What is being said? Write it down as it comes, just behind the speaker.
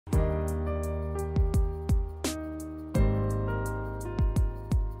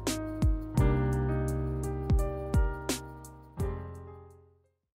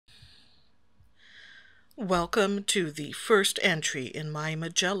Welcome to the first entry in my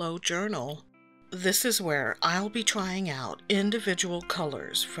Mijello Journal. This is where I'll be trying out individual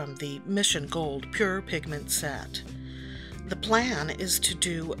colors from the Mission Gold Pure Pigment set. The plan is to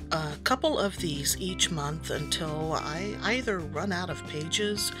do a couple of these each month until I either run out of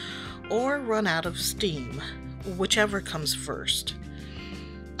pages or run out of steam, whichever comes first.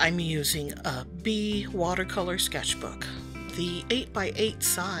 I'm using a B watercolor sketchbook, the 8x8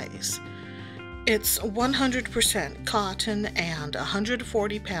 size. It's 100% cotton and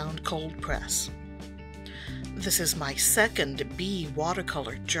 140-pound cold press. This is my second B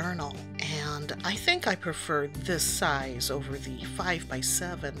watercolor journal, and I think I prefer this size over the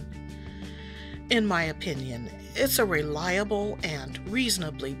 5x7. In my opinion, it's a reliable and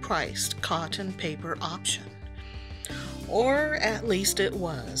reasonably priced cotton paper option. Or at least it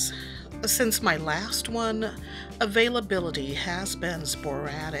was. Since my last one, availability has been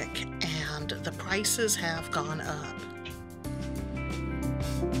sporadic and the prices have gone up.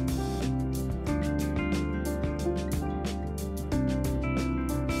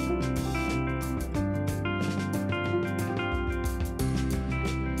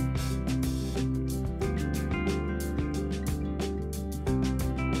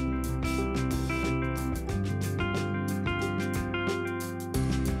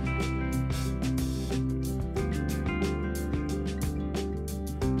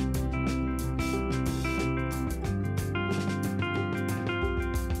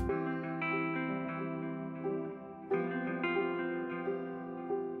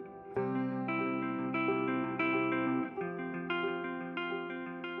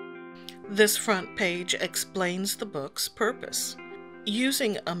 This front page explains the book's purpose.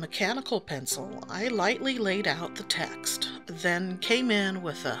 Using a mechanical pencil, I lightly laid out the text, then came in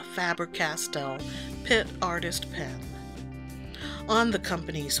with a Faber-Castell PITT artist pen. On the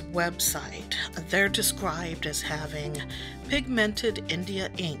company's website, they're described as having pigmented India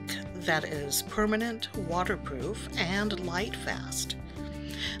ink that is permanent, waterproof, and light-fast.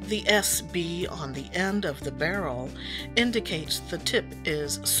 The SB on the end of the barrel indicates the tip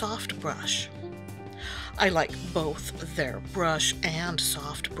is soft brush. I like both their brush and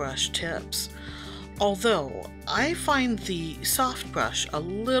soft brush tips, although I find the soft brush a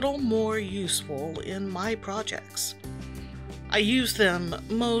little more useful in my projects. I use them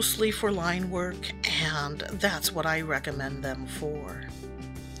mostly for line work, and that's what I recommend them for.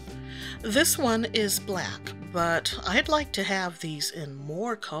 This one is black, but I'd like to have these in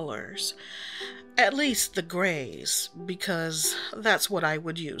more colors, at least the grays, because that's what I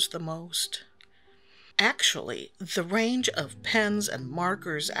would use the most. Actually, the range of pens and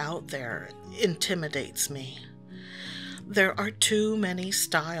markers out there intimidates me. There are too many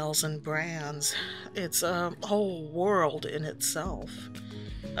styles and brands. It's a whole world in itself.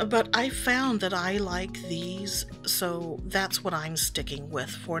 But I found that I like these, so that's what I'm sticking with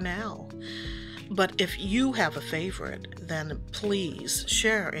for now. But if you have a favorite, then please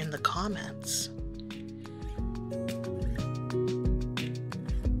share in the comments.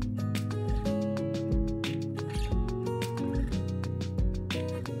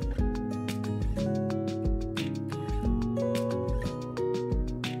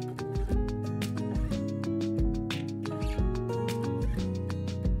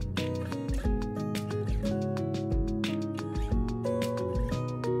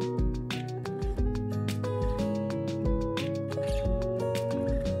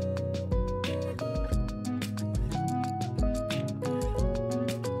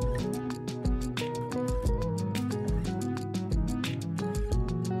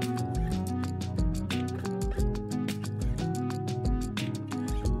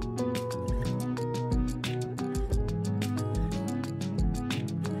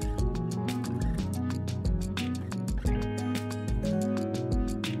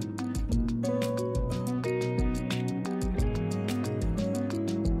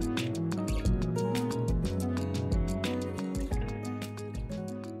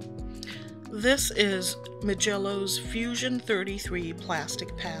 This is Mijello's Fusion 33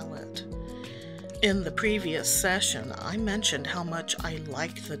 plastic palette. In the previous session, I mentioned how much I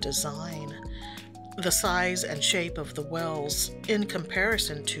like the design. The size and shape of the wells, in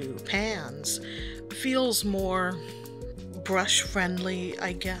comparison to pans, feels more brush-friendly,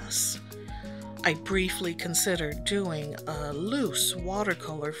 I guess. I briefly considered doing a loose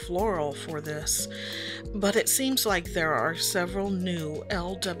watercolor floral for this, but it seems like there are several new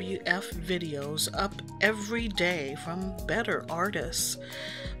LWF videos up every day from better artists,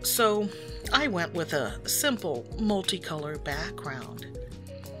 so I went with a simple multicolor background.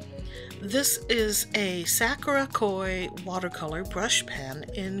 This is a Sakura Koi watercolor brush pen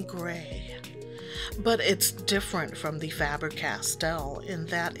in gray. but it's different from the Faber-Castell in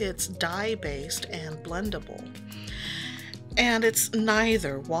that it's dye-based and blendable, and it's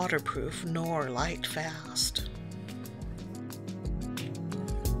neither waterproof nor light-fast.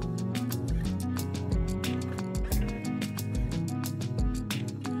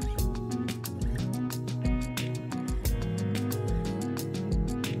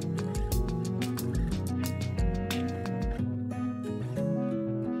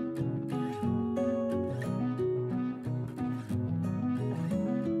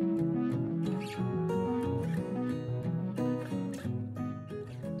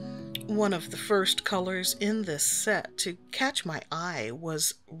 One of the first colors in this set to catch my eye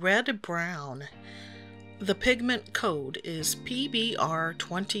was red-brown. The pigment code is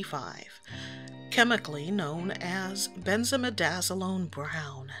PBr25, chemically known as benzimidazolone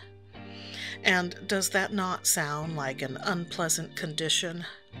brown. And does that not sound like an unpleasant condition?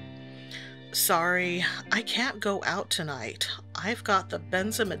 Sorry, I can't go out tonight. I've got the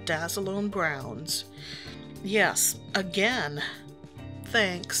benzimidazolone browns. Yes, again.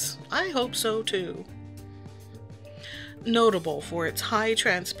 Thanks. I hope so too. Notable for its high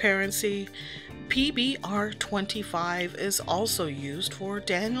transparency, PBr25 is also used for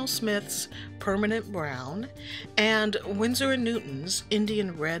Daniel Smith's Permanent Brown and Winsor & Newton's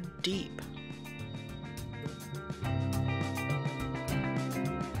Indian Red Deep.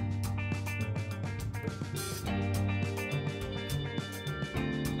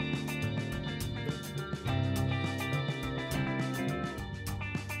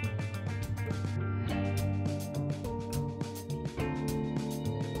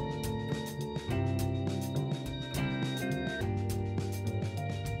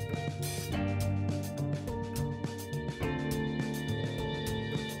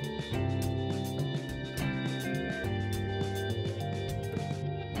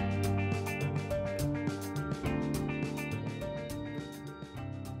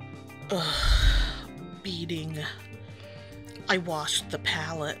 Beading. I washed the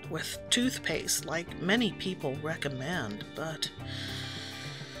palette with toothpaste like many people recommend, but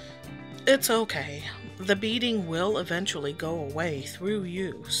it's okay. The beading will eventually go away through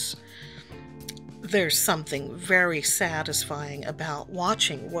use. There's something very satisfying about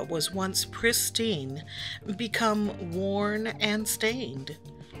watching what was once pristine become worn and stained.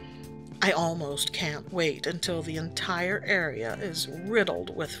 I almost can't wait until the entire area is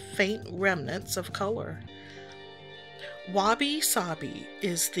riddled with faint remnants of color. Wabi-Sabi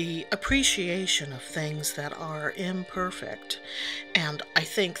is the appreciation of things that are imperfect, and I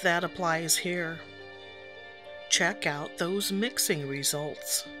think that applies here. Check out those mixing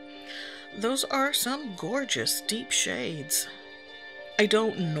results. Those are some gorgeous deep shades. I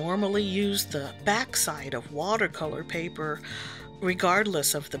don't normally use the backside of watercolor paper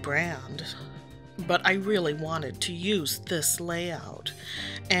regardless of the brand, but I really wanted to use this layout,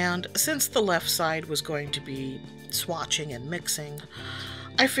 and since the left side was going to be swatching and mixing,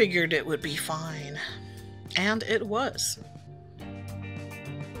 I figured it would be fine, and it was.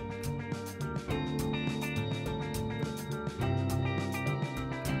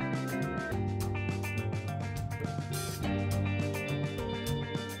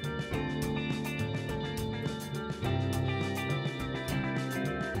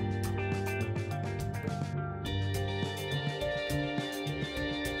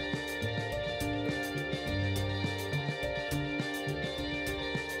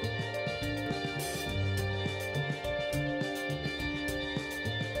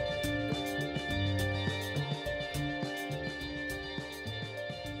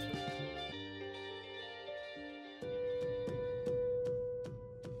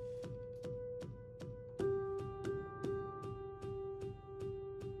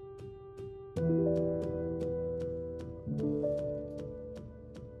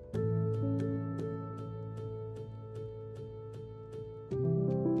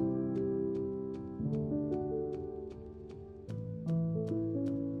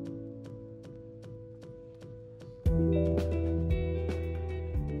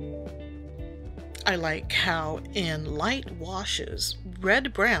 I like how in light washes,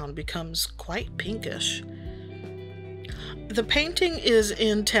 red-brown becomes quite pinkish. The painting is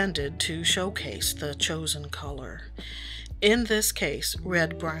intended to showcase the chosen color, in this case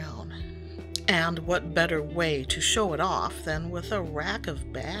red-brown. And what better way to show it off than with a rack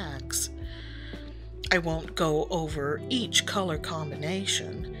of bags? I won't go over each color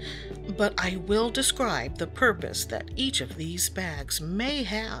combination, but I will describe the purpose that each of these bags may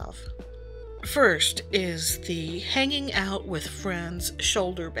have. First is the Hanging Out with Friends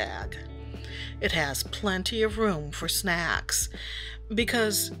shoulder bag. It has plenty of room for snacks,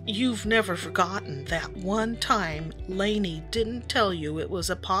 because you've never forgotten that one time Lainey didn't tell you it was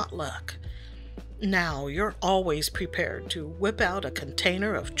a potluck. Now you're always prepared to whip out a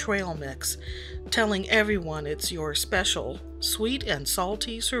container of trail mix, telling everyone it's your special sweet and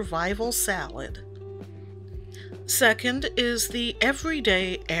salty survival salad. Second is the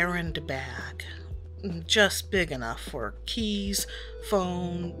everyday errand bag, just big enough for keys,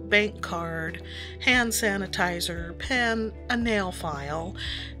 phone, bank card, hand sanitizer, pen, a nail file,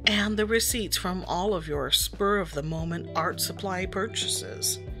 and the receipts from all of your spur-of-the-moment art supply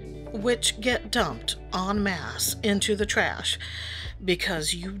purchases, which get dumped en masse into the trash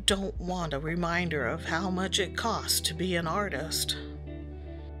because you don't want a reminder of how much it costs to be an artist.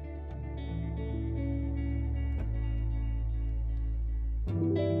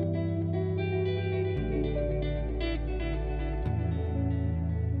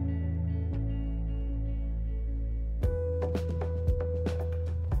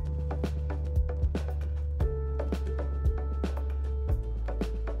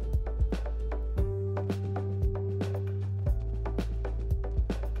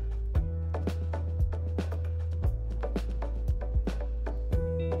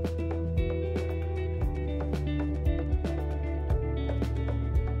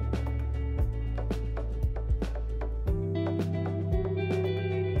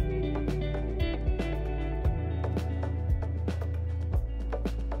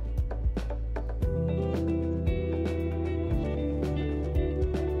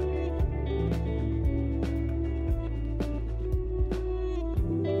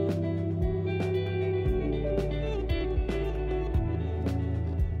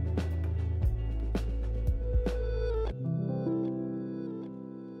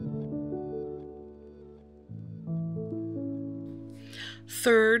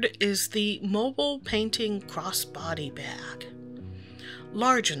 Third is the mobile painting crossbody bag,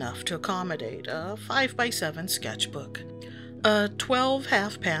 large enough to accommodate a 5x7 sketchbook, a 12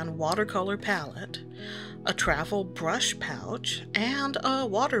 half-pan watercolor palette, a travel brush pouch, and a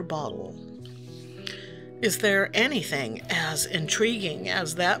water bottle. Is there anything as intriguing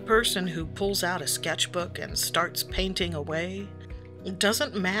as that person who pulls out a sketchbook and starts painting away? It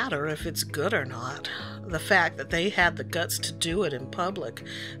doesn't matter if it's good or not. The fact that they had the guts to do it in public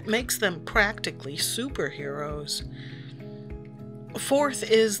makes them practically superheroes. Fourth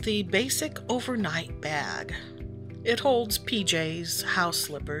is the basic overnight bag. It holds PJs, house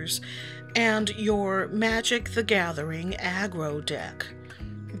slippers, and your Magic the Gathering aggro deck.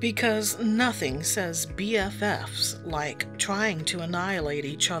 Because nothing says BFFs like trying to annihilate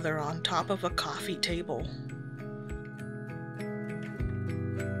each other on top of a coffee table.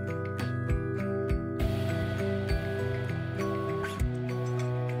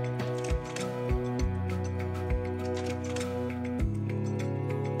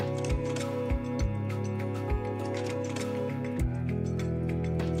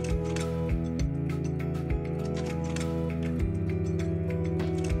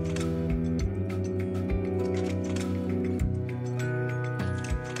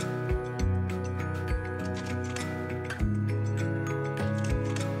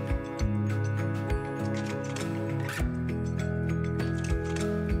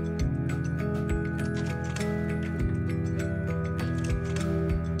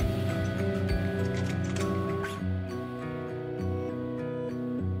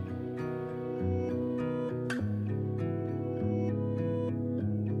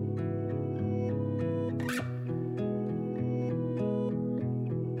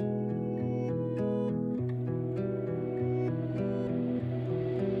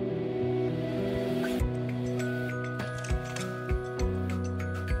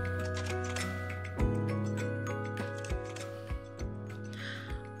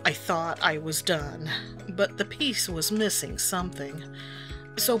 I thought I was done, but the piece was missing something.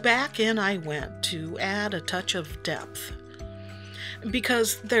 So back in I went to add a touch of depth.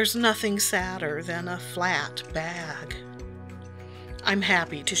 Because there's nothing sadder than a flat bag. I'm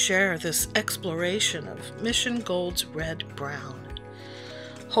happy to share this exploration of Mission Gold's red-brown.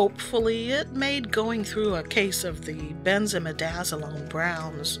 Hopefully it made going through a case of the benzimidazolone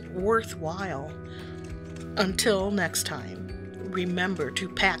browns worthwhile. Until next time, remember to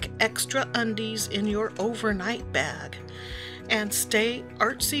pack extra undies in your overnight bag. And stay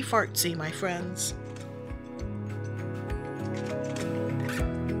artsy-fartsy, my friends.